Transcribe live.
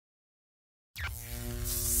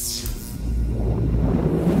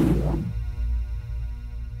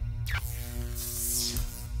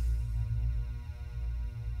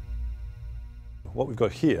What we've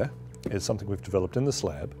got here is something we've developed in this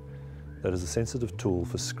lab that is a sensitive tool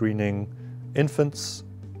for screening infants,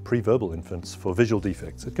 pre-verbal infants, for visual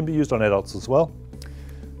defects. It can be used on adults as well.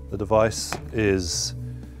 The device is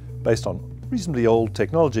based on reasonably old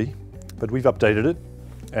technology, but we've updated it,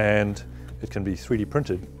 and it can be 3D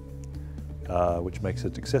printed, which makes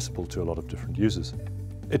it accessible to a lot of different users.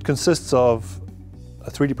 It consists of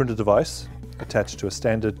a 3D printed device attached to a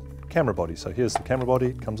standard camera body. So here's the camera body,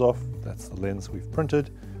 it comes off, that's the lens we've printed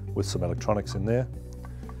with some electronics in there.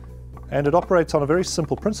 And it operates on a very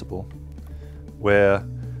simple principle where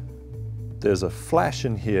there's a flash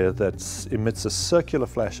in here that emits a circular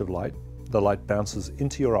flash of light. The light bounces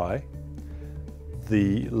into your eye.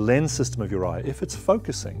 The lens system of your eye, if it's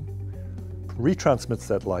focusing, retransmits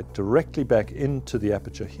that light directly back into the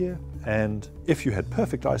aperture here. And if you had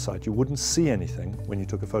perfect eyesight, you wouldn't see anything when you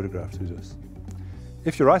took a photograph through this.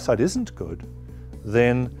 If your eyesight isn't good,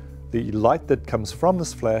 then the light that comes from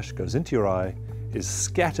this flash goes into your eye, is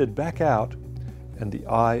scattered back out, and the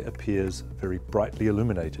eye appears very brightly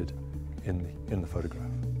illuminated in the photograph.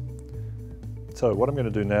 So what I'm going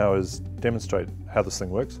to do now is demonstrate how this thing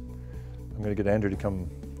works. I'm going to get Andrew to come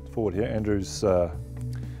forward here. Andrew's got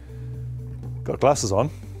glasses on,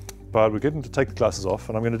 but we're getting to take the glasses off,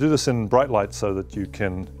 and I'm going to do this in bright light so that you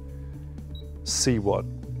can see what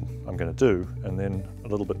I'm going to do, and then a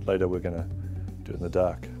little bit later we're going to do it in the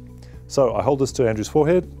dark. So I hold this to Andrew's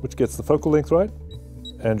forehead, which gets the focal length right.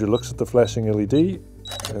 Andrew looks at the flashing LED,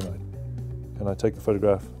 and I take the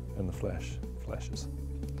photograph, and the flash flashes.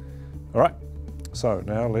 All right, so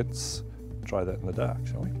now let's try that in the dark,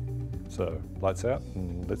 shall we? So lights out,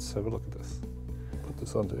 and let's have a look at this. Put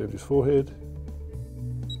this onto Andrew's forehead.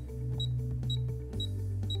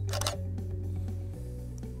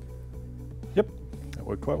 Yep, that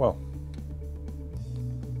worked quite well.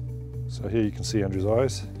 So here you can see Andrew's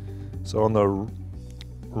eyes. So on the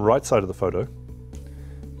right side of the photo,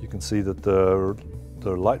 you can see that the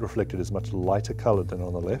light reflected is much lighter colored than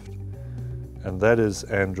on the left. And that is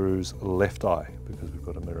Andrew's left eye, because we've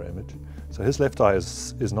got a mirror image. So his left eye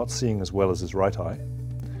is not seeing as well as his right eye.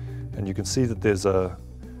 And you can see that there's a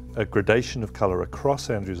gradation of color across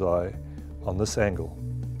Andrew's eye on this angle.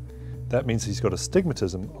 That means he's got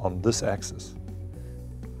astigmatism on this axis.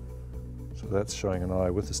 So that's showing an eye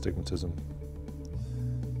with astigmatism.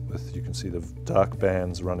 You can see the dark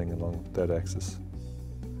bands running along that axis.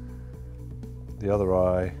 The other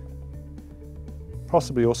eye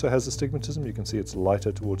possibly also has astigmatism. You can see it's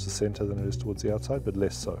lighter towards the center than it is towards the outside, but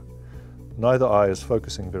less so. Neither eye is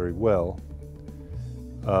focusing very well.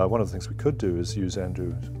 One of the things we could do is use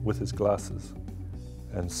Andrew with his glasses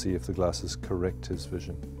and see if the glasses correct his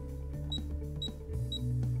vision.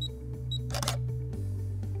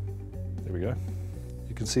 There we go.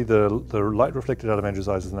 You can see the light reflected out of Andrew's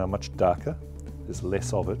eyes is now much darker. There's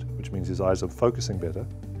less of it, which means his eyes are focusing better.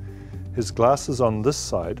 His glasses on this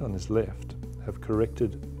side, on his left, have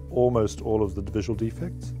corrected almost all of the visual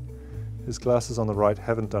defects. His glasses on the right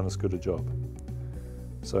haven't done as good a job.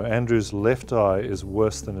 So Andrew's left eye is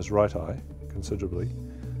worse than his right eye, considerably,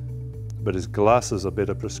 but his glasses are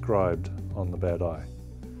better prescribed on the bad eye.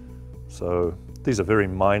 So these are very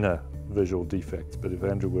minor visual defects, but if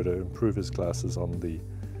Andrew were to improve his glasses on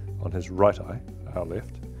his right eye, our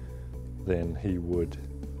left, then he would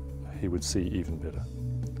see even better.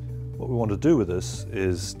 What we want to do with this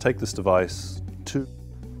is take this device to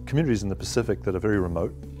communities in the Pacific that are very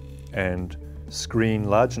remote and screen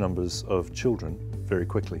large numbers of children very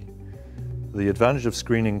quickly. The advantage of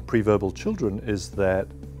screening pre-verbal children is that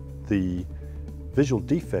the visual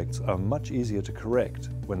defects are much easier to correct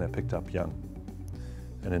when they're picked up young.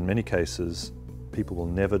 And in many cases, people will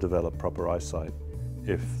never develop proper eyesight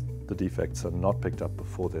if the defects are not picked up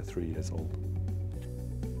before they're 3 years old.